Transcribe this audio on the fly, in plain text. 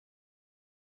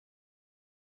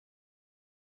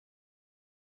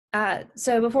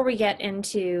So before we get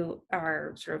into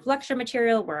our sort of lecture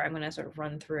material, where I'm going to sort of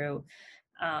run through,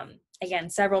 again,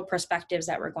 several perspectives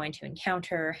that we're going to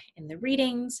encounter in the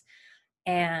readings,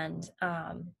 and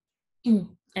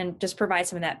and just provide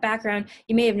some of that background.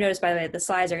 You may have noticed, by the way, the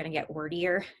slides are going to get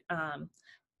wordier.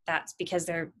 That's because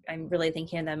I'm really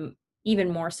thinking of them even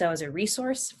more so as a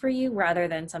resource for you rather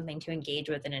than something to engage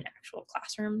with in an actual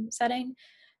classroom setting.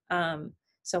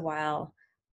 So while,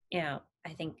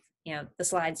 I think, the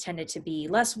slides tended to be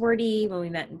less wordy when we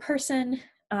met in person,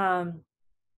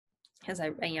 because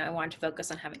I wanted to focus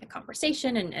on having a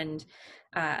conversation and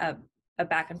a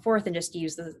back and forth, and just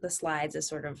use the slides as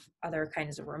sort of other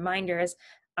kinds of reminders.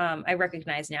 I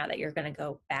recognize now that you're going to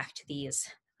go back to these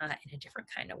in a different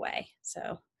kind of way.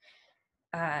 So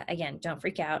again, don't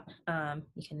freak out.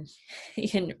 You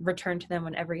can return to them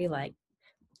whenever you like.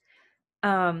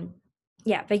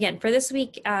 Yeah, but again, for this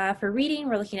week, for reading,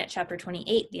 we're looking at chapter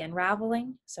 28, The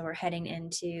Unraveling. So we're heading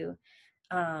into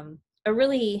a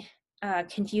really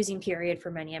confusing period for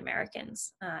many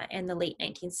Americans. In the late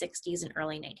 1960s and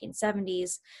early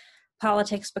 1970s,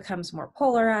 politics becomes more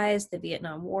polarized, the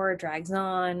Vietnam War drags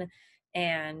on,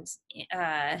 and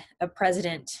a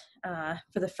president,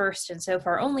 for the first and so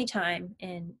far only time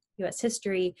in U.S.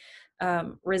 history,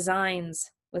 resigns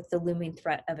with the looming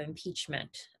threat of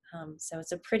impeachment. So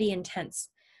it's a pretty intense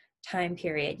time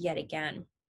period yet again.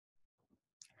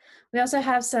 We also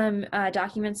have some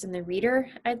documents in the reader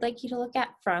I'd like you to look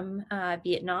at from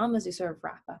Vietnam as we sort of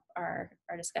wrap up our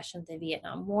discussion of the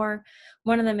Vietnam War.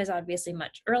 One of them is obviously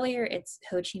much earlier. It's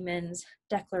Ho Chi Minh's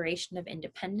Declaration of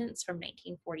Independence from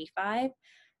 1945.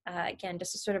 Again,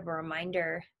 just a sort of a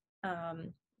reminder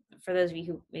for those of you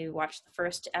who maybe watched the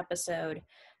first episode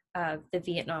of the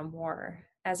Vietnam War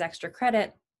as extra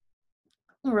credit.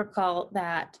 Recall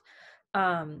that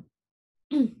from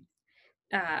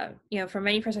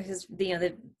many perspectives,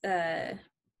 the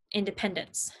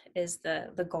independence is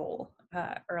the goal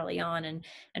early on, and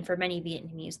for many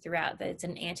Vietnamese throughout, that it's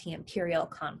an anti-imperial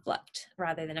conflict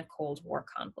rather than a Cold War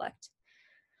conflict.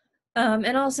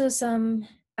 And also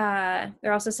there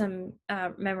are also some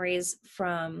memories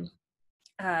from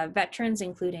veterans,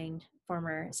 including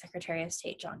former Secretary of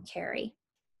State John Kerry.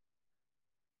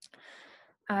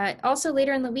 Also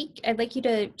later in the week, I'd like you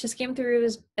to skim through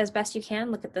as best you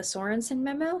can, look at the Sorensen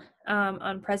memo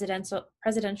on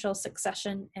presidential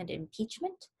succession and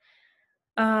impeachment.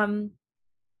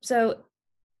 So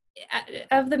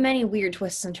of the many weird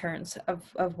twists and turns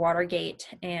of Watergate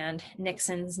and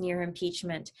Nixon's near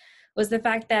impeachment was the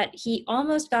fact that he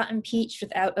almost got impeached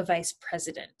without a vice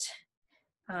president.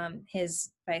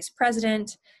 His vice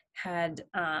president had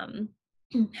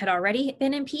already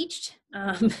been impeached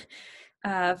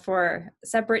for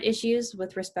separate issues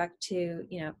with respect to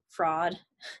fraud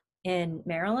in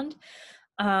Maryland,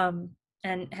 and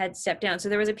had stepped down. So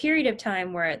there was a period of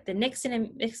time where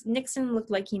Nixon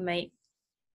looked like he might,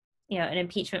 an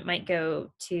impeachment might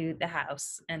go to the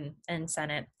House and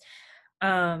Senate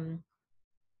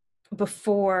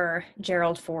before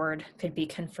Gerald Ford could be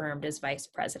confirmed as vice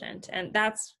president. And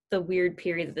that's the weird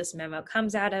period that this memo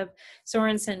comes out of.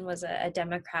 Sorensen was a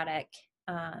Democratic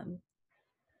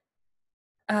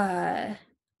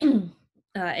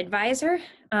advisor,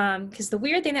 because the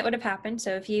weird thing that would have happened,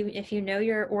 so if you know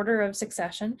your order of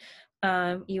succession,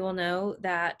 you will know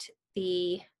that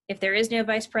if there is no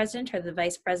vice president, or the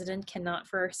vice president cannot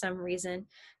for some reason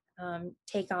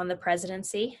take on the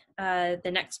presidency,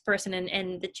 the next person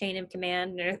in the chain of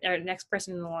command, or next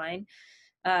person in the line,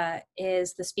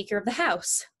 is the Speaker of the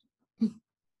House, which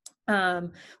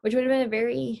would have been a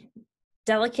very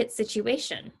delicate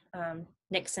situation.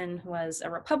 Nixon was a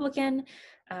Republican.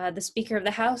 The Speaker of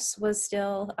the House was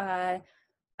still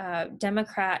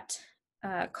Democrat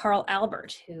Carl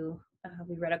Albert, who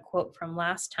we read a quote from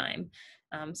last time.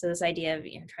 So this idea of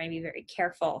trying to be very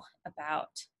careful about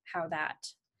how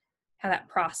that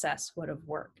process would have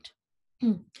worked.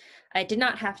 It did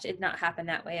not happen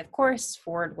that way. Of course,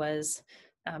 Ford was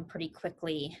pretty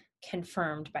quickly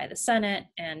confirmed by the Senate,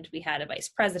 and we had a vice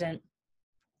president.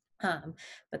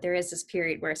 But there is this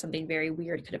period where something very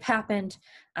weird could have happened.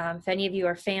 If any of you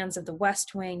are fans of The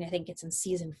West Wing, I think it's in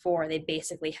season 4, they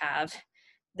basically have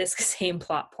this same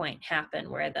plot point happen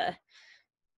where the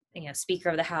Speaker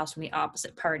of the House from the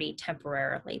opposite party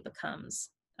temporarily becomes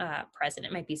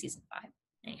president. It might be season 5,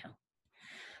 anyhow.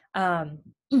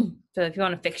 So if you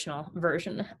want a fictional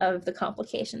version of the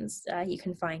complications, you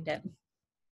can find it.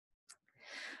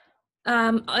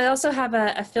 I also have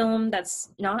a film that's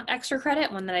not extra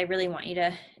credit, one that I really want you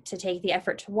to take the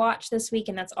effort to watch this week,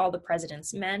 and that's All the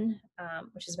President's Men,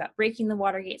 which is about breaking the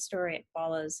Watergate story. It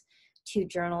follows 2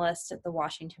 journalists at the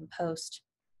Washington Post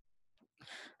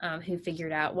who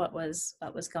figured out what was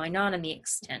going on and the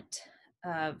extent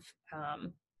of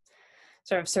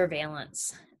sort of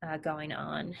surveillance going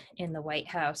on in the White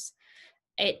House.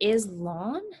 It is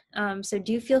long, so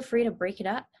do feel free to break it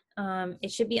up.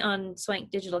 It should be on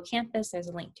Swank Digital Campus. There's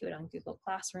a link to it on Google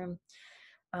Classroom.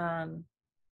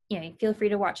 Feel free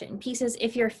to watch it in pieces.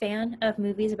 If you're a fan of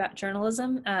movies about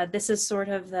journalism, this is sort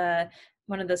of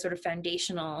one of the sort of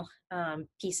foundational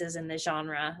pieces in the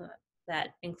genre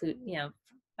that include,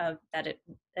 a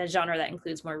genre that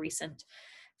includes more recent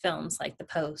films like The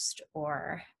Post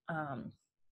or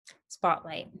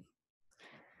Spotlight.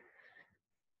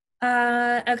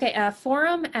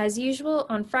 Forum as usual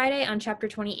on Friday on chapter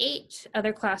 28,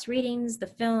 other class readings, the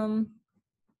film,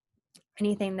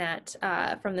 anything that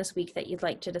from this week that you'd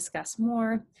like to discuss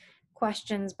more.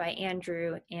 Questions by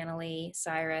Andrew, Annalie,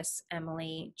 Cyrus,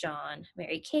 Emily, John,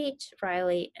 Mary Kate,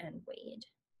 Riley, and Wade.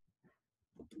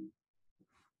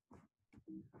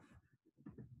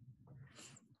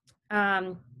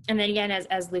 And then again,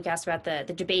 as Luke asked about the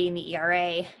debating the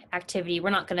ERA activity,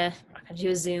 we're not gonna do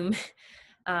a Zoom.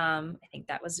 I think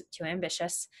that was too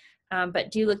ambitious.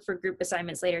 But do look for group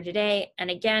assignments later today. And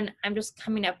again, I'm just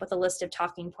coming up with a list of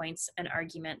talking points and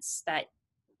arguments that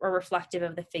are reflective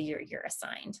of the figure you're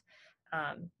assigned.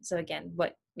 So again,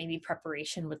 what maybe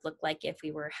preparation would look like if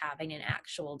we were having an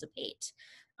actual debate.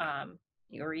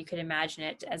 Or you could imagine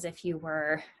it as if you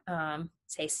were,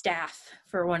 say, staff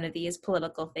for one of these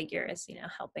political figures,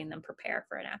 helping them prepare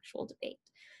for an actual debate.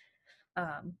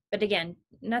 But again,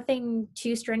 nothing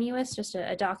too strenuous, just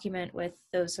a document with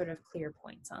those sort of clear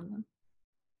points on them.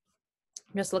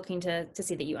 I'm just looking to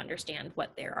see that you understand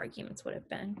what their arguments would have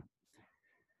been.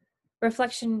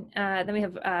 Reflection, then we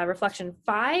have reflection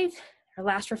 5, our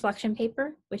last reflection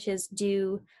paper, which is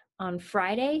due on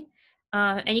Friday.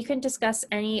 And you can discuss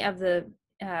any of the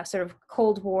sort of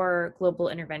Cold War global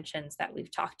interventions that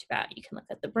we've talked about. You can look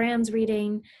at the Brands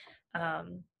reading.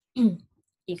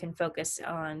 You can focus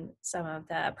on some of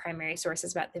the primary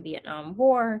sources about the Vietnam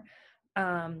War,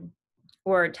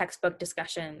 or textbook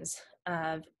discussions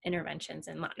of interventions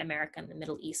in Latin America and the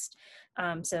Middle East.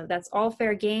 So that's all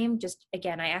fair game. Just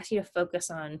again, I ask you to focus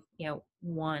on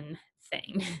one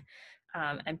thing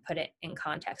and put it in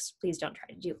context. Please don't try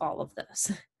to do all of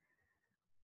those.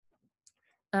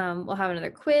 We'll have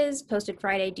another quiz posted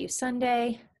Friday, due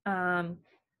Sunday.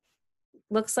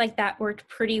 Looks like that worked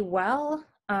pretty well.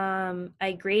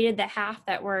 I graded the half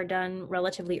that were done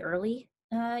relatively early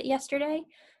yesterday.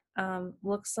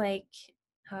 Looks like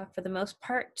for the most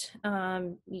part,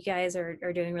 you guys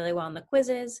are doing really well on the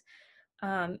quizzes.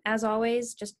 As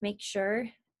always, just make sure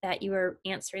that you are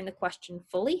answering the question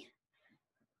fully.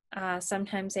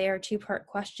 Sometimes they are 2-part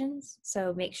questions,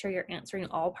 so make sure you're answering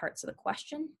all parts of the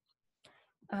question.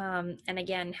 And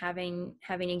again, having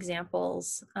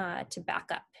examples to back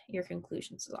up your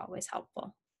conclusions is always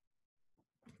helpful.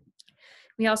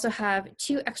 We also have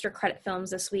 2 extra credit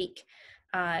films this week.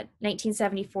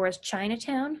 1974's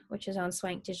Chinatown, which is on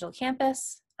Swank Digital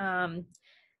Campus.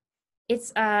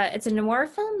 It's a noir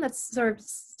film that's sort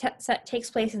of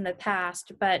takes place in the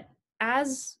past, but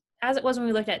as it was when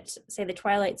we looked at, say, The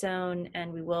Twilight Zone,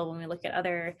 and we will when we look at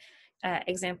other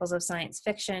examples of science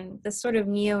fiction, this sort of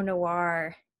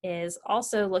neo-noir is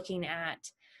also looking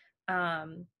at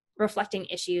reflecting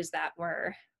issues that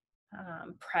were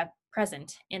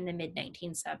present in the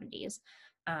mid-1970s,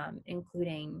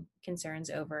 including concerns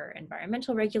over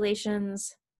environmental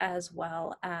regulations, as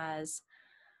well as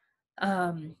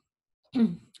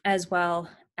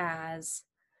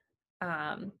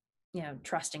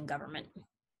trust in government,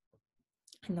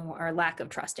 or lack of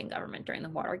trust in government during the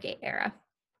Watergate era.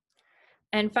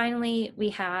 And finally,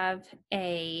 we have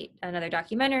another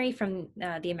documentary from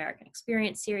the American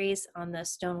Experience series on the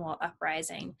Stonewall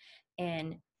Uprising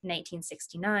in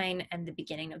 1969 and the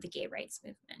beginning of the gay rights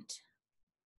movement.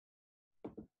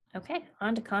 Okay,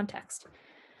 on to context.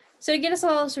 So to get us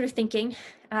all sort of thinking,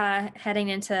 heading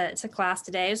into class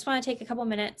today, I just want to take a couple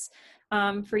minutes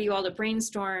for you all to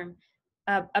brainstorm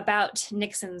about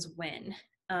Nixon's win.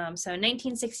 So in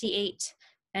 1968,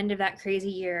 end of that crazy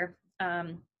year,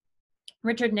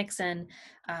 Richard Nixon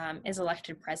is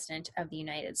elected president of the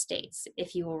United States.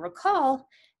 If you will recall,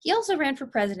 he also ran for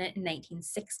president in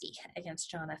 1960 against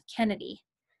John F. Kennedy.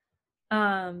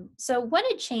 So what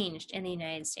had changed in the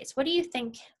United States? What do you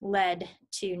think led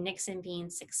to Nixon being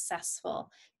successful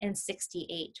in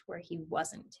 68 where he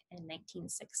wasn't in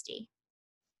 1960?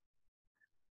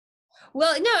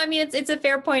 Well, no, I mean, it's a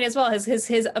fair point as well.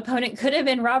 His opponent could have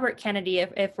been Robert Kennedy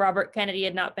if Robert Kennedy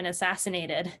had not been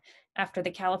assassinated after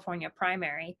the California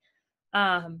primary.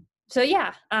 So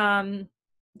yeah,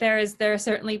 there are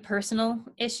certainly personal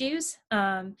issues.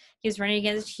 He was running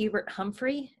against Hubert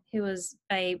Humphrey, who was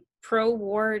a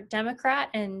pro-war Democrat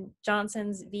and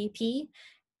Johnson's VP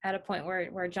at a point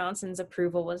where Johnson's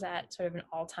approval was at sort of an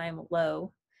all-time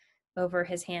low over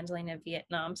his handling of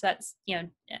Vietnam. So that's,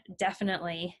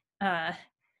 definitely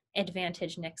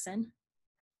advantage Nixon.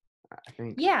 I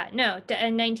think. Yeah, no,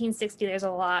 in 1960, there's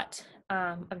a lot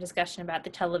of discussion about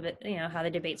the how the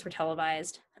debates were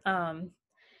televised.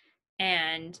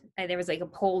 And there was like a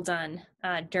poll done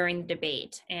during the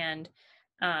debate, and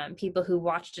people who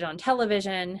watched it on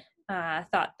television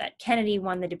thought that Kennedy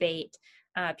won the debate.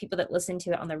 People that listened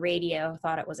to it on the radio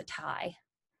thought it was a tie,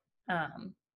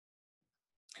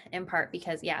 in part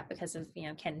because of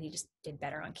Kennedy just did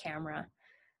better on camera.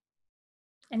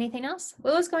 Anything else?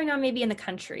 What was going on maybe in the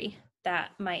country that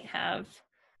might have?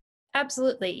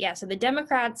 Absolutely, yeah. So the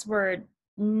Democrats were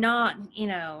not,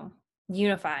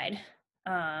 unified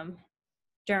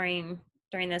during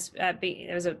this.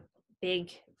 There was a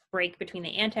big break between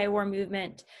the anti-war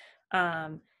movement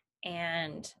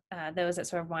and those that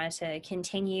sort of wanted to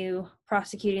continue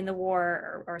prosecuting the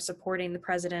war or supporting the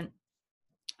president,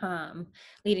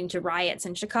 leading to riots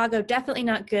in Chicago. Definitely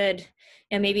not good.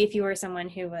 And maybe if you were someone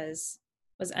who was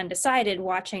undecided,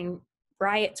 watching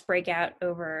riots break out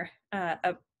over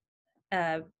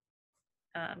a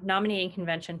nominating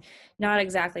convention, not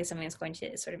exactly something that's going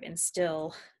to sort of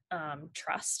instill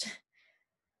trust.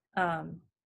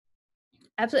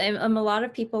 Absolutely. And a lot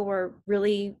of people were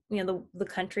really, the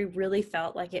country really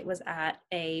felt like it was at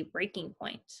a breaking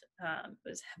point. It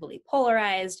was heavily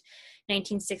polarized.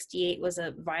 1968 was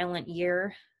a violent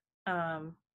year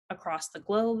across the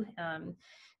globe. There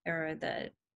were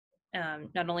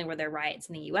not only were there riots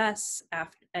in the U.S.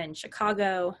 in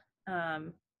Chicago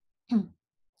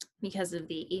because of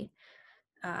the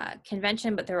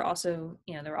convention, but there were also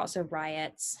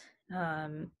riots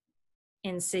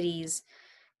in cities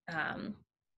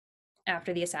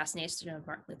after the assassination of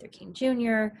Martin Luther King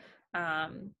Jr. A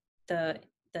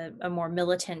more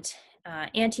militant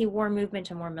anti-war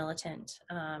movement, a more militant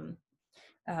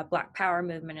Black Power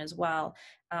movement as well,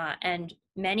 and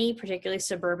many, particularly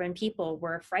suburban people,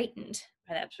 were frightened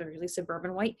by that, particularly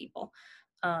suburban white people.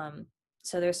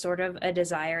 So there's sort of a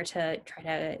desire to try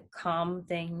to calm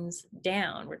things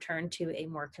down, return to a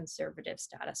more conservative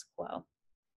status quo.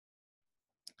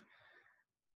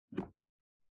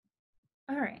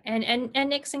 All right, and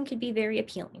Nixon could be very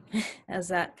appealing as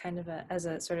that kind of as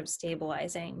a sort of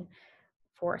stabilizing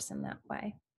force in that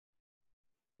way.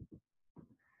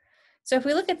 So if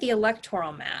we look at the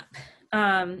electoral map,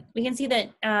 we can see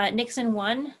that Nixon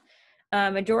won a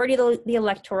majority of the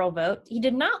electoral vote. He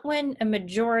did not win a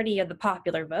majority of the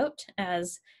popular vote,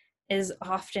 as is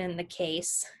often the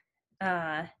case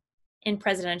in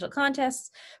presidential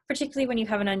contests, particularly when you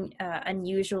have an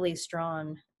unusually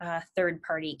strong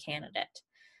third-party candidate,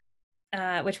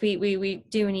 which we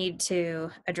do need to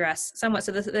address somewhat.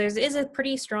 So there is a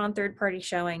pretty strong third-party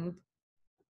showing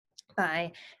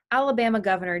by Alabama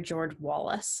Governor George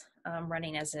Wallace,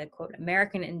 running as a, quote,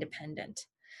 American independent.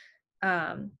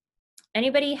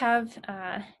 Anybody have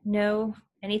know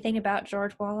anything about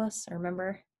George Wallace or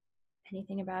remember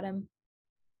anything about him?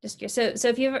 Just so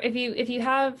if you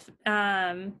have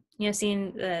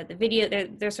seen the video,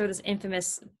 there's sort of this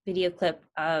infamous video clip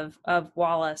of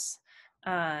Wallace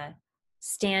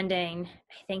standing.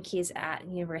 I think he's at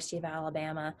the University of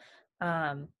Alabama,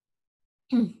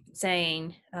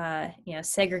 saying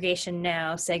segregation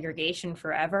now, segregation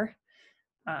forever.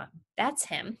 That's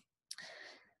him.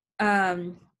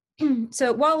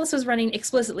 So Wallace was running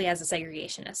explicitly as a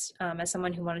segregationist, as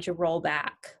someone who wanted to roll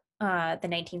back the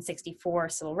 1964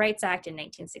 Civil Rights Act and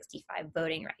 1965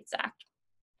 Voting Rights Act.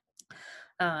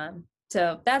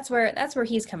 So that's where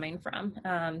he's coming from.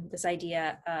 This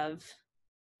idea of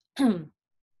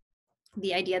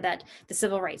the idea that the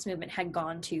civil rights movement had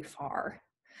gone too far.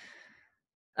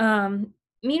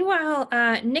 Meanwhile,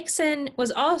 Nixon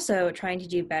was also trying to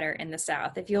do better in the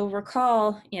South. If you'll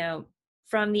recall,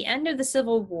 from the end of the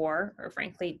Civil War, or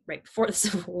frankly, right before the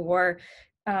Civil War,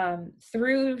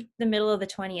 through the middle of the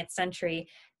 20th century,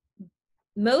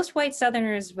 most white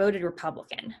Southerners voted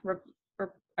Republican, or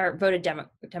voted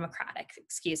Democratic,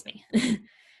 excuse me.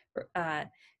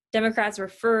 Democrats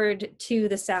referred to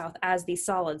the South as the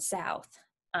Solid South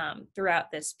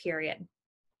throughout this period.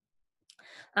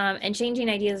 And changing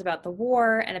ideas about the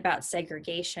war and about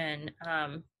segregation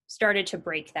started to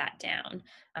break that down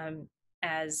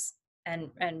as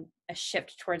a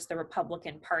shift towards the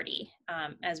Republican Party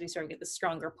as we sort of get the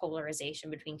stronger polarization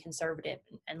between conservative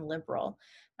and liberal,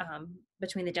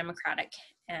 between the Democratic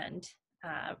and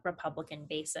Republican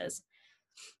bases.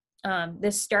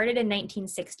 This started in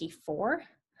 1964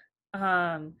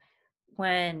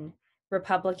 when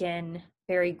Republican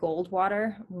Barry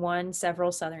Goldwater won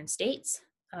several southern states,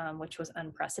 which was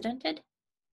unprecedented.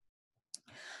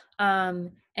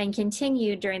 And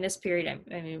continued during this period,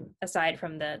 I mean, aside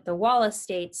from the Wallace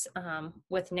states,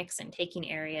 with Nixon taking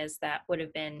areas that would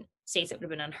have been states that would have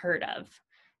been unheard of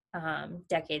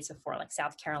decades before, like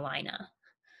South Carolina,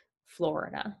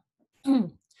 Florida.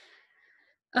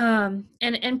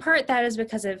 And part that is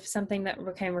because of something that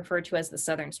we're kind of referred to as the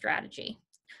Southern Strategy,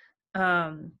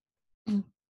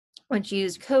 which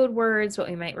used code words, what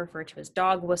we might refer to as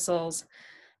dog whistles,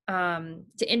 to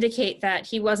indicate that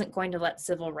he wasn't going to let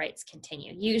civil rights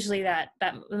continue. Usually the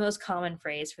most common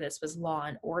phrase for this was law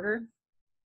and order.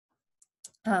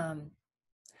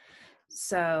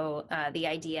 So the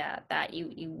idea that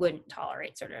you wouldn't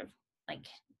tolerate sort of like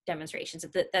demonstrations,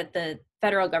 that the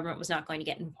federal government was not going to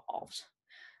get involved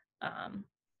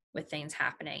with things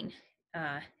happening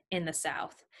in the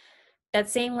South. That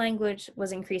same language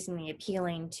was increasingly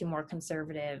appealing to more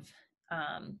conservative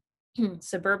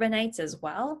suburbanites as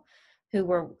well, who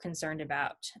were concerned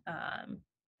about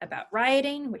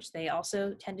rioting, which they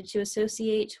also tended to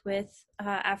associate with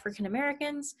African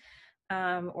Americans,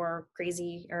 or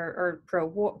crazy or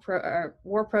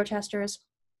war protesters.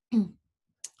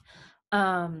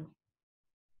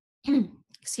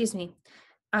 Excuse me.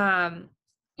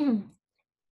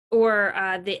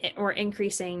 Or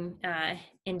increasing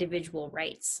individual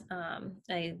rights.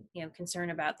 Concern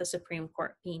about the Supreme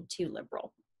Court being too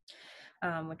liberal,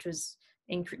 which was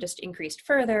just increased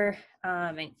further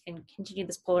and continued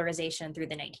this polarization through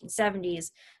the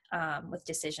 1970s with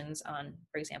decisions on,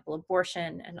 for example,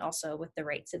 abortion, and also with the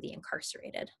rights of the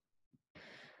incarcerated.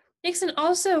 Nixon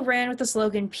also ran with the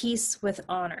slogan, "Peace with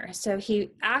honor." So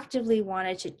he actively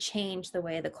wanted to change the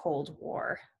way the Cold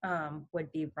War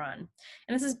would be run.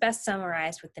 And this is best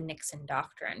summarized with the Nixon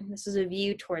Doctrine. This is a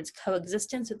view towards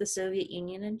coexistence with the Soviet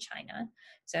Union and China.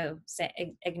 So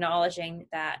acknowledging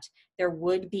that there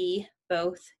would be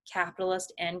both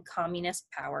capitalist and communist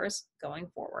powers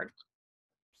going forward.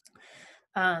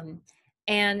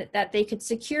 And that they could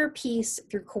secure peace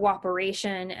through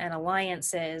cooperation and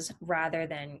alliances rather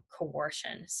than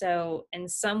coercion. So in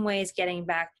some ways, getting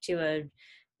back to a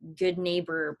good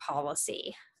neighbor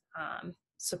policy,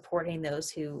 supporting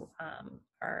those who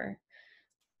are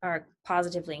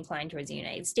positively inclined towards the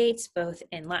United States, both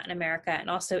in Latin America and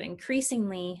also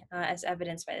increasingly, as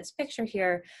evidenced by this picture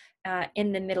here,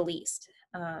 in the Middle East.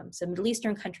 So Middle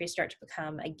Eastern countries start to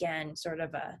become, again, sort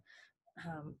of a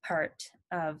part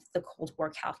of the Cold War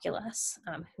calculus,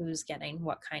 who's getting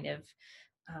what kind of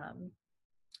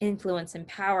influence and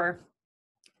power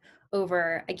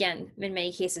over, again, in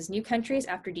many cases, new countries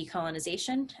after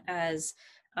decolonization, as,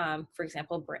 for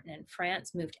example, Britain and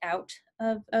France moved out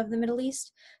of the Middle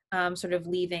East, sort of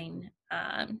leaving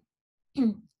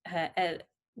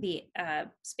the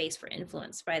space for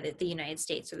influence by the United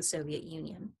States or the Soviet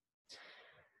Union.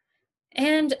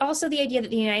 And also the idea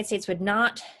that the United States would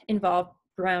not involve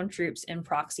ground troops in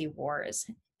proxy wars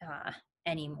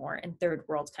anymore in third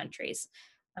world countries.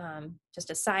 Just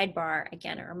a sidebar,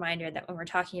 again, a reminder that when we're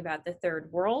talking about the third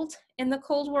world in the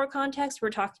Cold War context,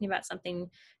 we're talking about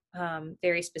something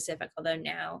very specific, although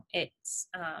now it's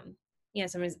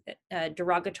sometimes a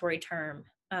derogatory term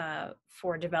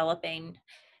for developing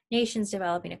nations,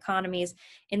 developing economies.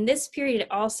 In this period, it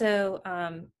also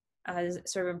is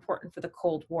sort of important for the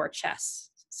Cold War chess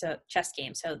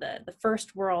game. So the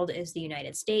first world is the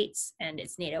United States and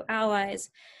its NATO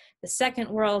allies. The second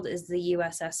world is the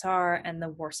USSR and the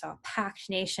Warsaw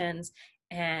Pact nations,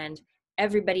 and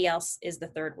everybody else is the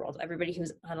third world, everybody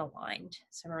who's unaligned.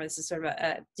 So remember, this is sort of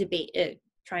a debate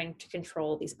trying to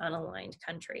control these unaligned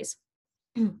countries.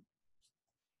 And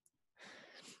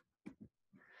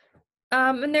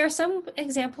there are some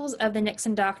examples of the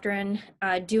Nixon Doctrine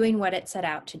doing what it set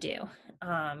out to do.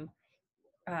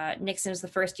 Nixon was the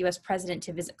first US president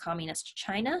to visit communist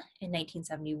China in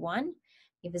 1971.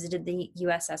 He visited the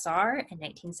USSR in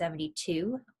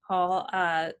 1972, all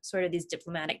sort of these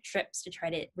diplomatic trips to try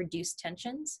to reduce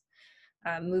tensions,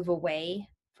 move away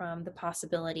from the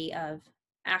possibility of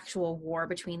actual war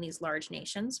between these large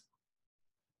nations.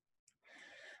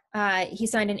 He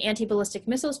signed an anti-ballistic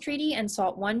missiles treaty and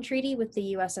SALT I treaty with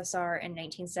the USSR in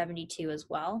 1972 as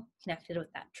well, connected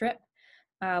with that trip,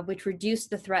 which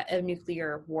reduced the threat of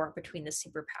nuclear war between the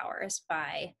superpowers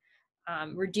by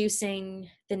reducing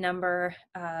the number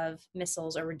of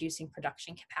missiles or reducing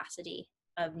production capacity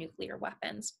of nuclear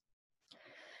weapons.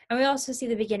 And we also see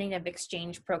the beginning of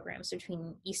exchange programs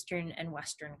between Eastern and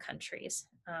Western countries.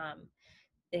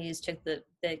 These took the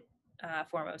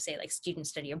form of, say, like student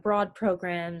study abroad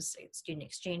programs, student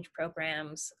exchange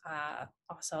programs,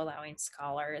 also allowing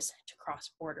scholars to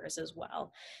cross borders as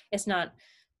well. It's not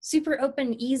super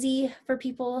open, easy for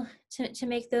people to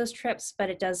make those trips, but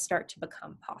it does start to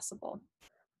become possible.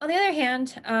 On the other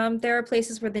hand, there are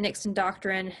places where the Nixon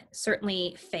Doctrine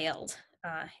certainly failed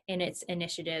in its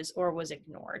initiatives or was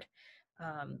ignored.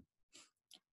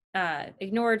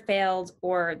 Ignored, failed,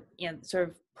 or sort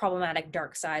of problematic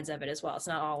dark sides of it as well. It's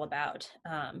not all about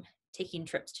taking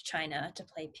trips to China to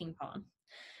play ping pong.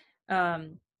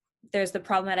 There's the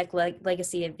problematic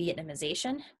legacy of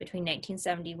Vietnamization between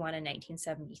 1971 and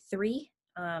 1973.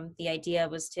 The idea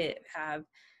was to have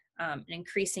an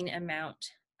increasing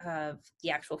amount of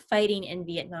the actual fighting in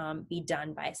Vietnam be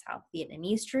done by South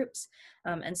Vietnamese troops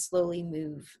and slowly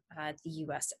move the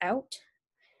U.S. out.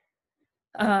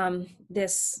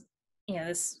 This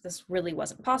really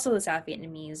wasn't possible. The South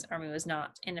Vietnamese army was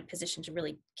not in a position to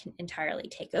really entirely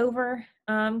take over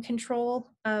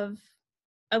control of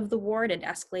the war. It had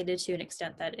escalated to an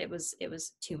extent that it was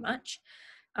too much.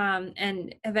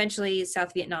 And eventually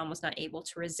South Vietnam was not able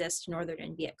to resist Northern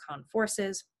and Viet Cong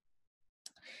forces.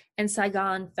 And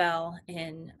Saigon fell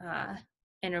in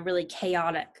a really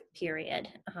chaotic period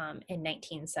in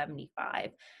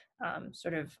 1975,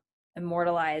 sort of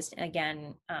immortalized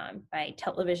again by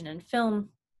television and film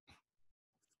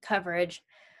coverage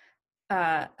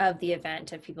of the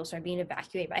event, of people started being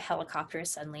evacuated by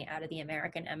helicopters suddenly out of the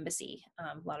American embassy.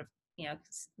 A lot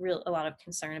of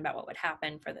concern about what would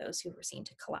happen for those who were seen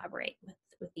to collaborate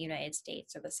with the United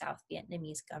States or the South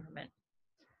Vietnamese government.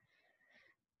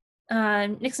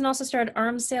 Nixon also started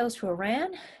arms sales to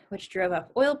Iran, which drove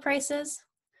up oil prices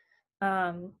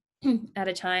at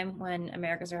a time when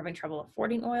Americans are having trouble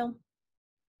affording oil.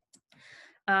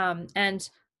 And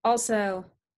also,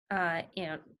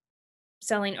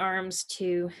 selling arms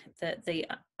to the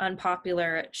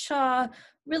unpopular Shah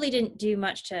really didn't do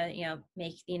much to,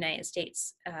 make the United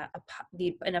States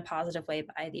in a positive way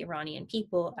by the Iranian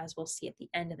people, as we'll see at the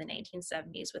end of the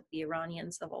 1970s with the Iranian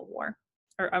Civil War,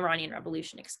 or Iranian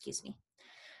Revolution, excuse me.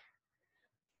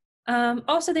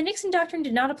 Also, the Nixon Doctrine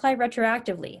did not apply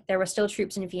retroactively. There were still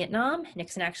troops in Vietnam.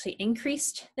 Nixon actually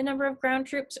increased the number of ground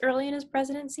troops early in his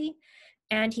presidency,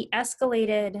 and he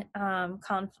escalated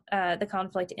the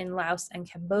conflict in Laos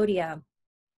and Cambodia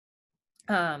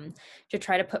to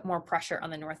try to put more pressure on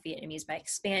the North Vietnamese by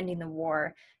expanding the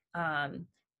war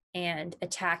and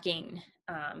attacking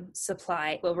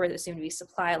what were assumed to be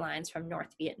supply lines from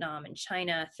North Vietnam and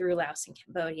China through Laos and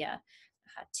Cambodia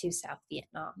to South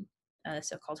Vietnam, the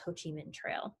so-called Ho Chi Minh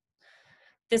Trail.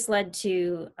 This led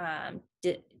to,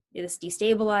 this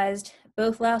destabilized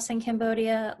both Laos and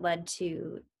Cambodia, led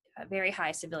to very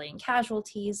high civilian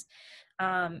casualties,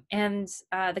 and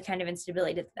the kind of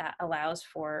instability that allows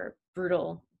for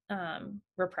brutal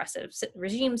repressive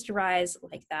regimes to rise,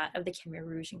 like that of the Khmer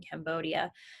Rouge in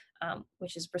Cambodia,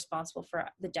 which is responsible for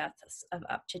the deaths of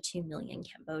up to 2 million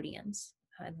Cambodians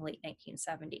in the late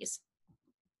 1970s.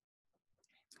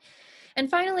 And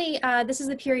finally, this is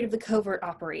the period of the covert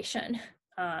operation,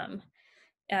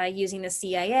 using the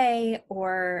CIA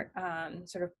or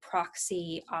sort of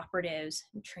proxy operatives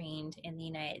trained in the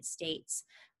United States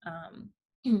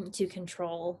to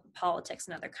control politics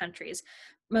in other countries.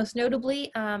 Most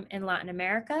notably in Latin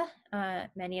America,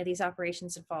 many of these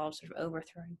operations involve sort of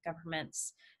overthrowing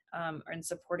governments and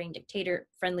supporting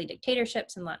friendly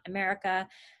dictatorships in Latin America.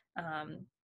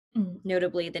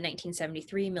 Notably the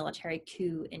 1973 military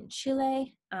coup in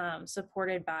Chile,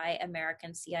 supported by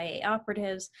American CIA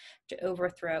operatives to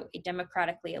overthrow a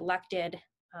democratically elected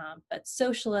but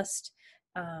socialist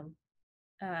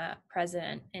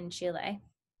president in Chile.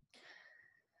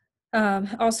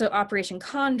 Also Operation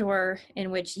Condor, in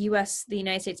which the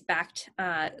United States backed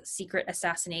secret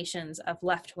assassinations of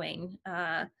left-wing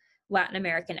Latin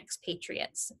American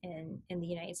expatriates in the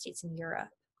United States and Europe.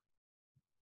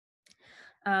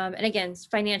 And again,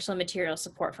 financial and material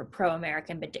support for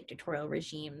pro-American but dictatorial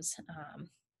regimes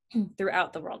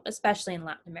throughout the world, especially in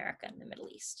Latin America and the Middle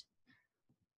East.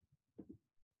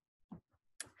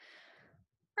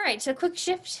 All right, so a quick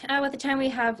shift with the time we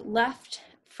have left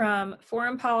from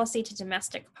foreign policy to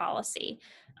domestic policy.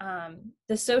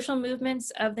 The social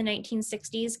movements of the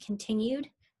 1960s continued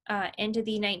into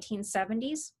the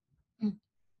 1970s.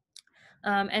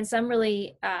 And some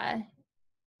really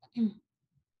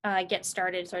get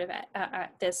started sort of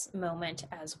at this moment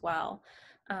as well.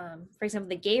 For example,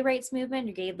 the gay rights movement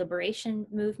or gay liberation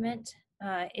movement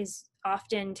is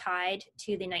often tied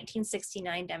to the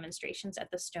 1969 demonstrations at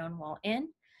the Stonewall Inn,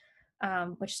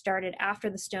 which started after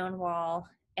the Stonewall,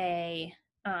 a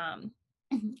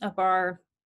bar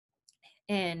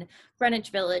in Greenwich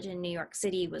Village in New York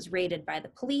City was raided by the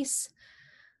police,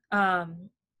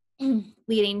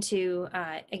 leading to,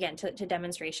 again, to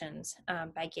demonstrations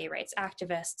by gay rights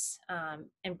activists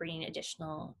and bringing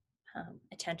additional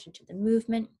attention to the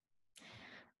movement.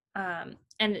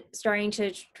 And starting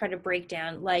to try to break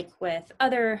down, like with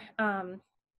other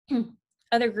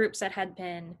other groups that had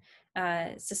been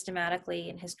systematically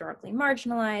and historically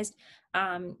marginalized,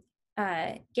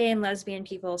 gay and lesbian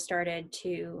people started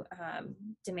to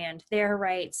demand their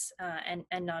rights and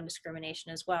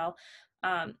non-discrimination as well.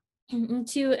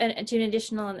 To an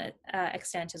additional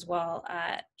extent as well,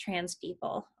 trans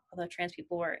people, although trans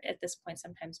people were at this point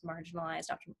sometimes marginalized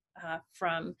often,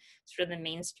 from sort of the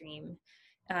mainstream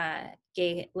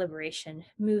gay liberation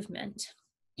movement.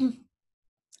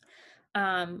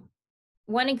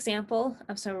 One example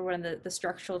of sort of one of the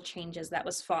structural changes that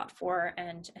was fought for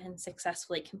and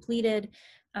successfully completed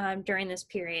during this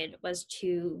period was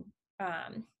to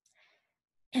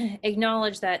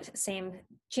acknowledge that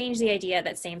change the idea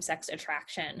that same-sex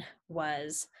attraction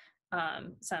was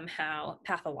somehow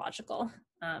pathological.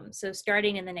 So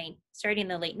starting in the late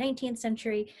 19th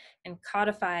century and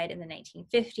codified in the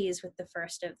 1950s with the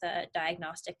first of the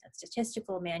diagnostic and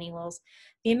statistical manuals,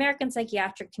 the American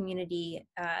psychiatric community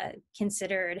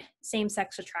considered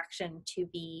same-sex attraction to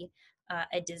be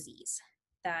a disease,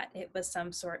 that it was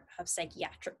some sort of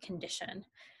psychiatric condition.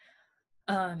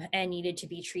 And needed to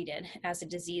be treated as a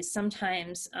disease,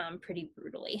 sometimes pretty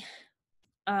brutally.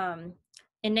 In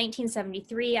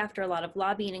 1973, after a lot of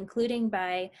lobbying, including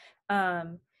by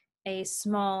a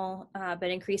small but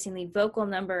increasingly vocal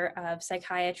number of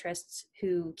psychiatrists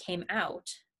who came out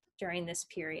during this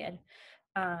period,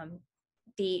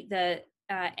 the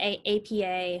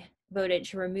APA voted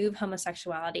to remove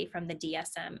homosexuality from the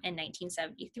DSM in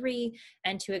 1973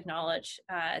 and to acknowledge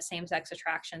same-sex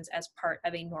attractions as part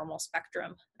of a normal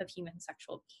spectrum of human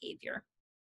sexual behavior.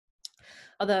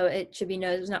 Although it should be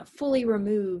noted it was not fully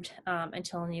removed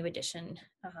until a new edition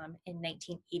in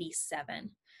 1987.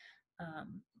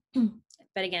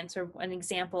 But again, sort of an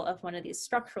example of one of these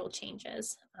structural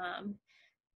changes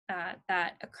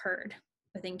that occurred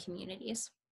within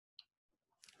communities.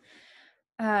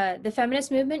 The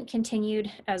feminist movement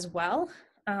continued as well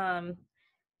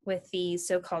with the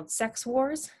so-called sex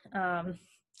wars,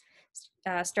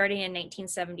 starting in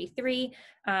 1973,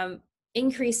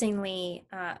 increasingly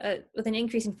with an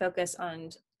increasing focus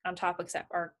on topics that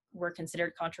were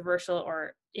considered controversial,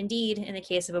 or indeed, in the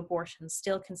case of abortion,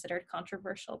 still considered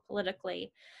controversial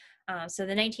politically. So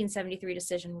the 1973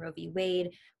 decision, Roe v.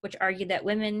 Wade, which argued that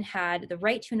women had the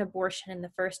right to an abortion in the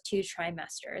first 2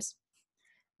 trimesters,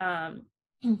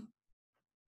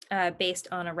 based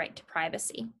on a right to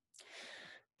privacy.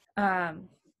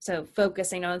 So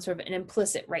focusing on sort of an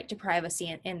implicit right to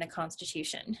privacy in the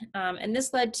Constitution. And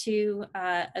this led to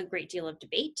a great deal of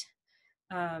debate.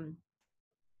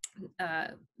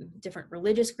 Different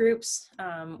religious groups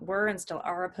were and still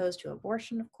are opposed to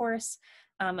abortion, of course,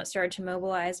 started to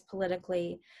mobilize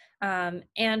politically.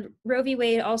 And Roe v.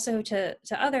 Wade also to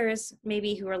others,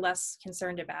 maybe who are less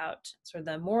concerned about sort of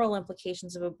the moral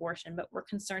implications of abortion, but were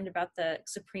concerned about the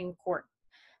Supreme Court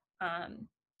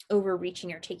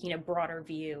overreaching or taking a broader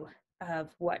view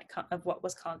of what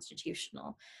was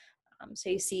constitutional. So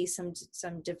you see some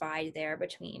divide there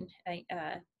between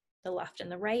the left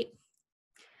and the right.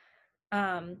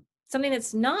 Something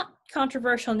that's not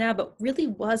controversial now, but really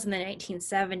was in the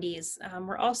 1970s,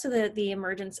 were also the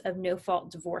emergence of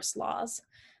no-fault divorce laws.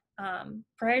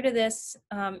 Prior to this,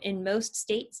 in most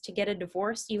states, to get a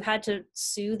divorce, you had to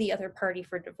sue the other party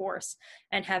for divorce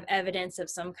and have evidence of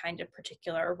some kind of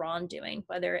particular wrongdoing,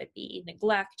 whether it be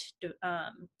neglect,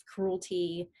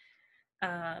 cruelty,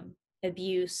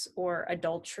 abuse, or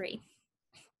adultery.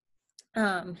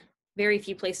 Very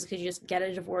few places could you just get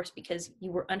a divorce because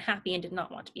you were unhappy and did not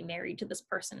want to be married to this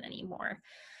person anymore.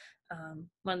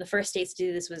 One of the first states to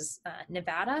do this was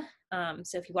Nevada.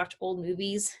 So if you watch old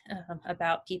movies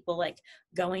about people like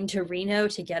going to Reno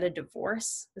to get a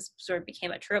divorce, this sort of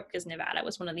became a trope because Nevada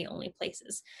was one of the only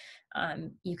places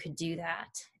you could do that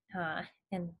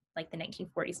in like the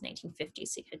 1940s, 1950s.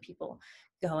 So you had people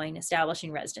going,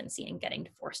 establishing residency and getting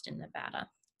divorced in Nevada.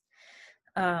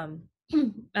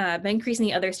 But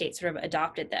increasingly other states sort of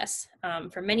adopted this.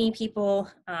 For many people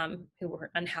who were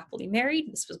unhappily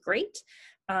married, this was great.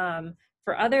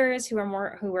 For others who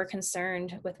were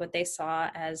concerned with what they saw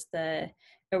as the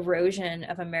erosion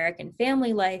of American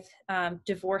family life,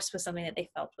 divorce was something that they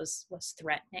felt was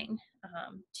threatening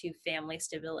to family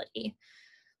stability.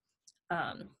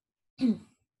 And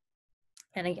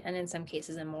again, in some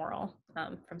cases immoral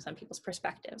from some people's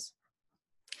perspectives.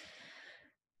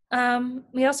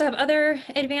 We also have other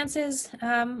advances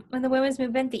in the women's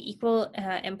movement, the equal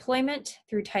employment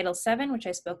through Title VII, which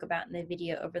I spoke about in the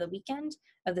video over the weekend,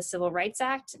 of the Civil Rights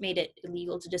Act, made it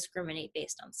illegal to discriminate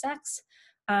based on sex,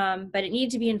 but it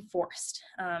needed to be enforced.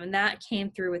 And that came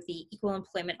through with the Equal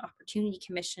Employment Opportunity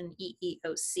Commission,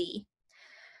 EEOC.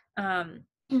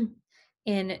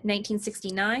 In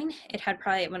 1969, it had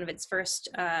probably one of its first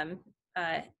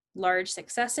large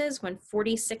successes when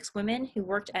 46 women who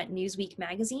worked at Newsweek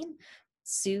magazine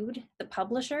sued the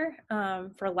publisher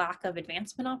for lack of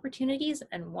advancement opportunities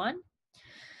and won.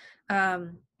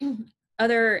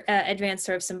 Other advanced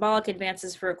sort of symbolic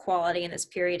advances for equality in this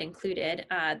period included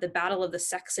the Battle of the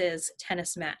Sexes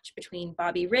tennis match between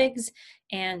Bobby Riggs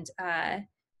and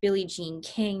Billie Jean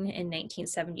King in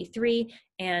 1973,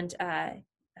 and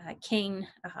King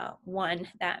won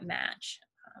that match,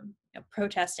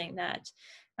 protesting that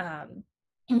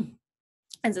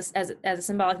as a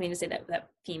symbolic thing to say that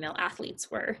female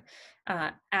athletes were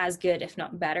as good, if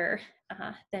not better,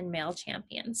 than male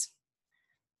champions.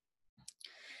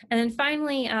 And then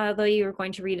finally, though you are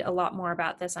going to read a lot more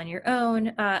about this on your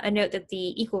own, a note that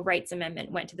the Equal Rights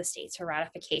Amendment went to the states for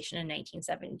ratification in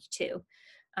 1972.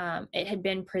 It had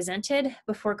been presented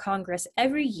before Congress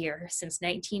every year since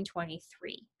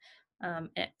 1923. And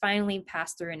it finally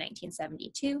passed through in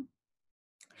 1972.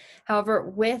 However,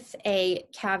 with a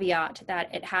caveat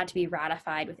that it had to be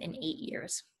ratified within 8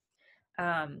 years.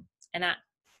 And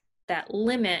that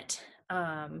limit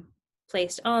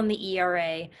placed on the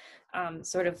ERA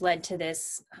sort of led to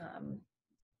this,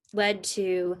 led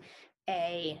to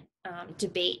a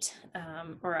debate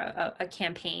or a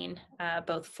campaign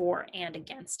both for and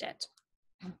against it.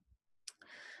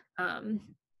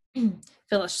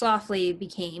 Phyllis Schlafly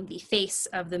became the face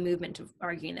of the movement of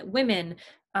arguing that women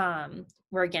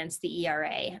were against the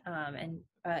ERA and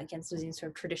against losing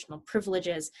sort of traditional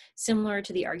privileges, similar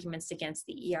to the arguments against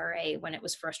the ERA when it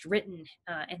was first written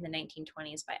in the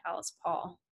 1920s by Alice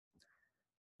Paul.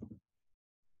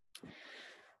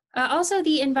 Also,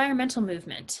 the environmental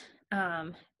movement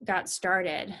got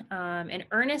started in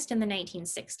earnest in the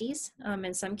 1960s,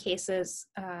 in some cases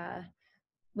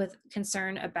with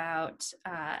concern about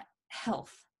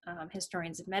health.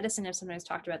 Historians of medicine have sometimes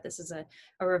talked about this as a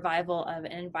revival of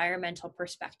an environmental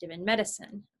perspective in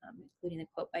medicine, including the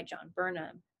quote by John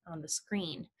Burnham on the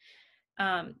screen.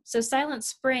 So in Silent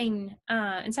Spring,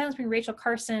 Rachel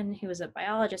Carson, who was a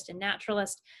biologist and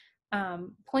naturalist,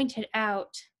 pointed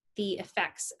out the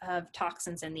effects of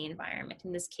toxins in the environment,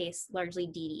 in this case, largely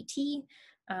DDT,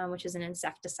 which is an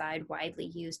insecticide widely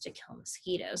used to kill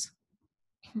mosquitoes.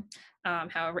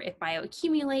 However, it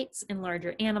bioaccumulates in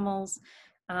larger animals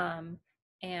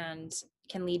and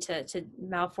can lead to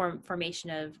malformation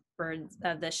of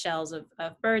the shells of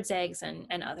birds' eggs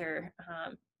and other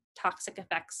toxic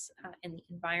effects in the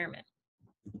environment.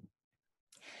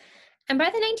 And by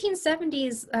the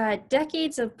 1970s,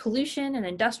 decades of pollution and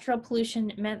industrial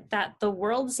pollution meant that the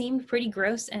world seemed pretty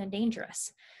gross and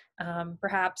dangerous.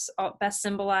 Perhaps best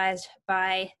symbolized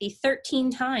by the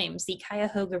 13 times the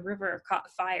Cuyahoga River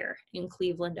caught fire in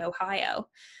Cleveland, Ohio.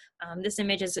 This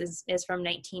image is from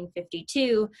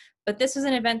 1952, but this was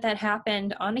an event that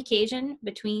happened on occasion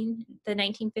between the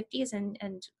 1950s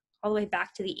and all the way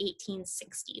back to the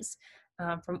 1860s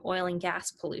from oil and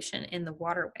gas pollution in the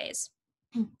waterways.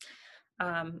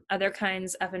 Other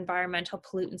kinds of environmental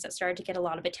pollutants that started to get a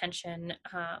lot of attention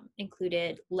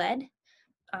included lead.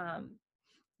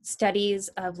 Studies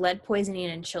of lead poisoning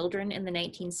in children in the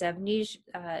 1970s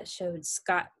showed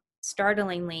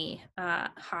startlingly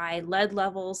high lead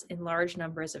levels in large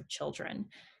numbers of children.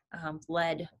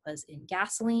 Lead was in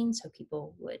gasoline, so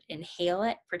people would inhale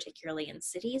it, particularly in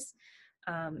cities,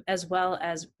 as well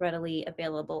as readily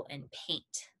available in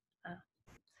paint.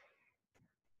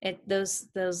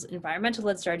 Those environmental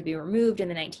leads started to be removed in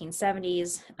the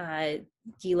 1970s.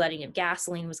 De-leading of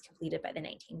gasoline was completed by the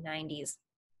 1990s.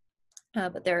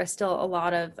 But there are still a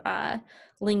lot of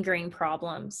lingering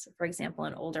problems, for example,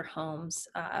 in older homes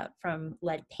from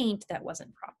lead paint that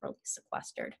wasn't properly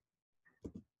sequestered.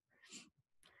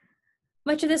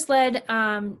 Much of this led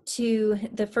to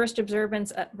the first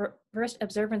observance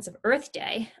of Earth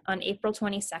Day on April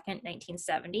 22nd,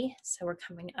 1970. So we're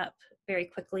coming up very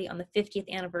quickly on the 50th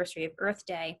anniversary of Earth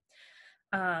Day.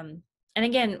 And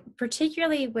again,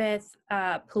 particularly with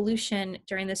pollution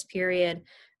during this period,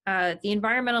 the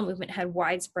environmental movement had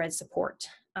widespread support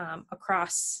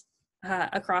across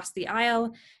the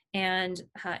aisle, and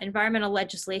environmental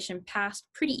legislation passed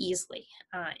pretty easily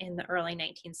in the early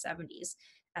 1970s.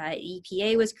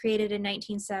 EPA was created in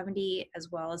 1970,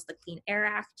 as well as the Clean Air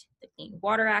Act. The Clean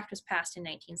Water Act was passed in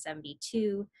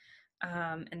 1972.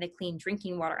 and the Clean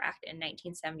Drinking Water Act in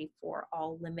 1974,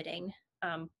 all limiting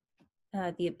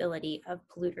the ability of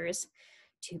polluters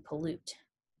to pollute.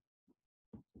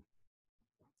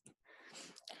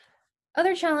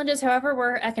 Other challenges, however,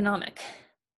 were economic.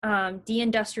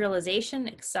 Deindustrialization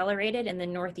accelerated in the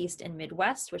Northeast and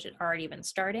Midwest, which had already been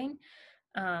starting.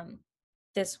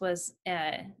 This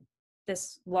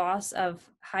loss of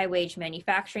high-wage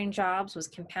manufacturing jobs was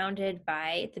compounded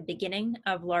by the beginning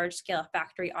of large-scale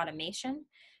factory automation.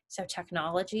 So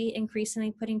technology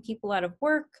increasingly putting people out of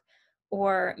work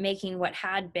or making what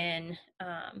had been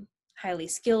highly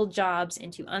skilled jobs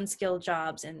into unskilled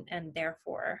jobs and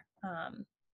therefore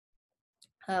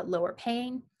lower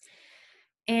paying.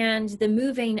 And the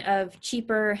moving of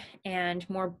cheaper and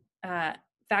more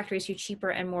factories to cheaper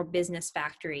and more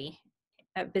business-friendly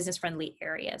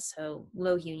areas. So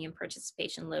low union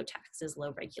participation, low taxes,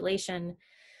 low regulation.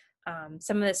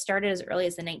 Some of this started as early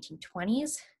as the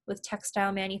 1920s with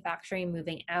textile manufacturing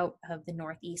moving out of the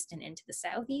Northeast and into the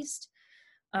Southeast.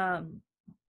 And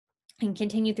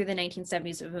continued through the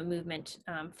 1970s of a movement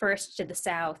first to the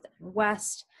South and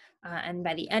West, and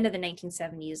by the end of the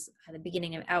 1970s, the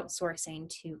beginning of outsourcing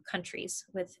to countries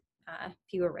with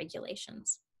fewer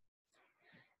regulations.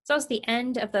 It's also the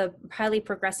end of the highly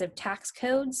progressive tax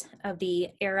codes of the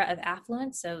era of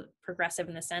affluence. So progressive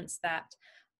in the sense that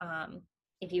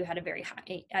if you had a very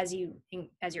high, as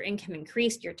your income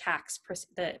increased, your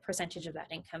the percentage of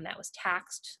that income that was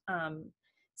taxed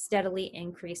steadily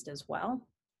increased as well.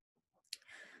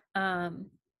 And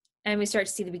we start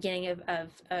to see the beginning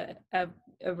of a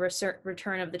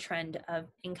return of the trend of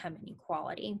income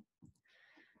inequality.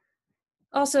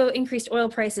 Also, increased oil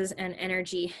prices and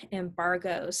energy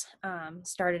embargoes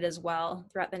started as well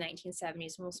throughout the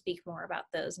 1970s, and we'll speak more about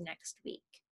those next week.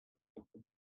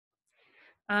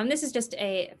 This is just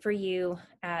for you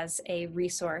as a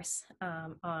resource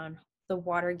on the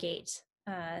Watergate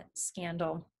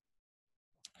scandal.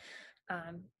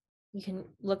 You can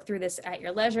look through this at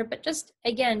your leisure, but just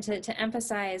again to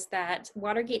emphasize that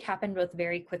Watergate happened both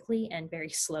very quickly and very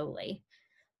slowly.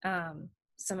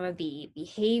 Some of the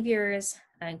behaviors,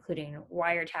 including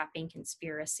wiretapping,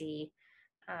 conspiracy,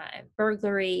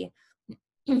 burglary,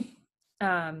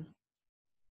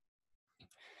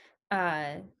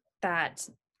 that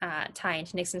tie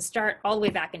into Nixon's start all the way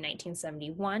back in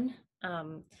 1971,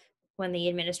 when the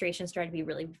administration started to be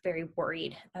really very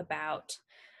worried about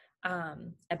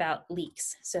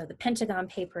leaks. So the Pentagon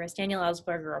Papers, Daniel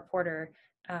Ellsberg, a reporter,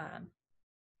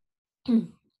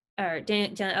 or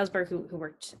Daniel Ellsberg, who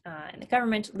worked in the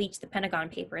government, leaked the Pentagon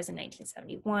Papers in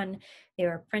 1971. They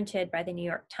were printed by the New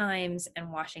York Times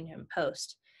and Washington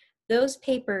Post. Those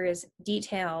papers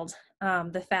detailed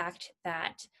the fact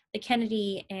that the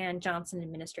Kennedy and Johnson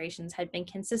administrations had been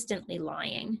consistently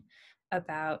lying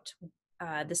about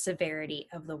the severity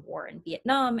of the war in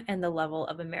Vietnam and the level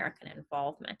of American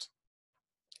involvement,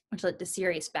 which led to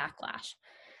serious backlash.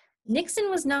 Nixon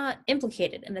was not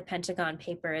implicated in the Pentagon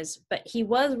Papers, but he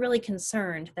was really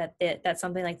concerned that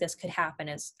something like this could happen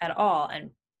at all,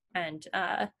 and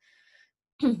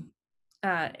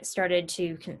started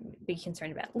to be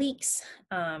concerned about leaks.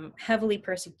 Heavily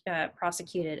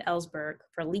prosecuted Ellsberg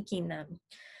for leaking them,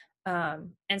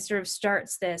 and sort of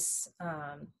starts this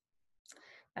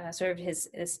sort of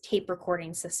his tape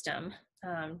recording system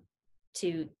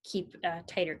to keep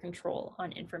tighter control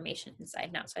on information inside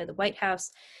and outside the White House.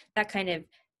 That kind of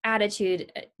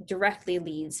attitude directly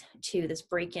leads to this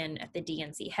break-in at the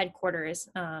DNC headquarters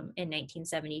in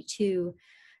 1972,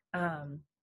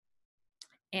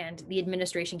 and the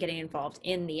administration getting involved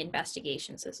in the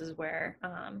investigations. This is where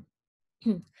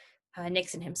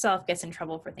Nixon himself gets in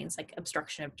trouble for things like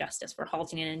obstruction of justice, for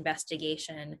halting an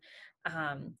investigation,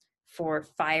 for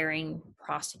firing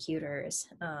prosecutors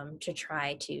to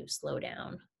try to slow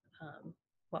down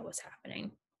what was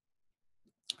happening.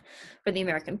 For the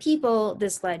American people,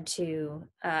 this led to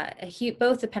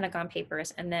both the Pentagon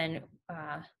Papers and then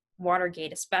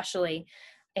Watergate especially,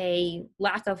 a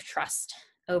lack of trust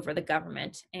over the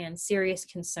government and serious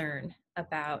concern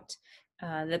about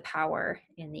the power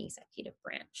in the executive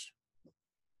branch.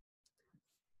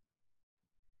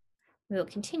 We will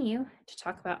continue to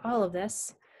talk about all of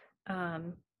this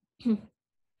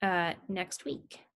next week.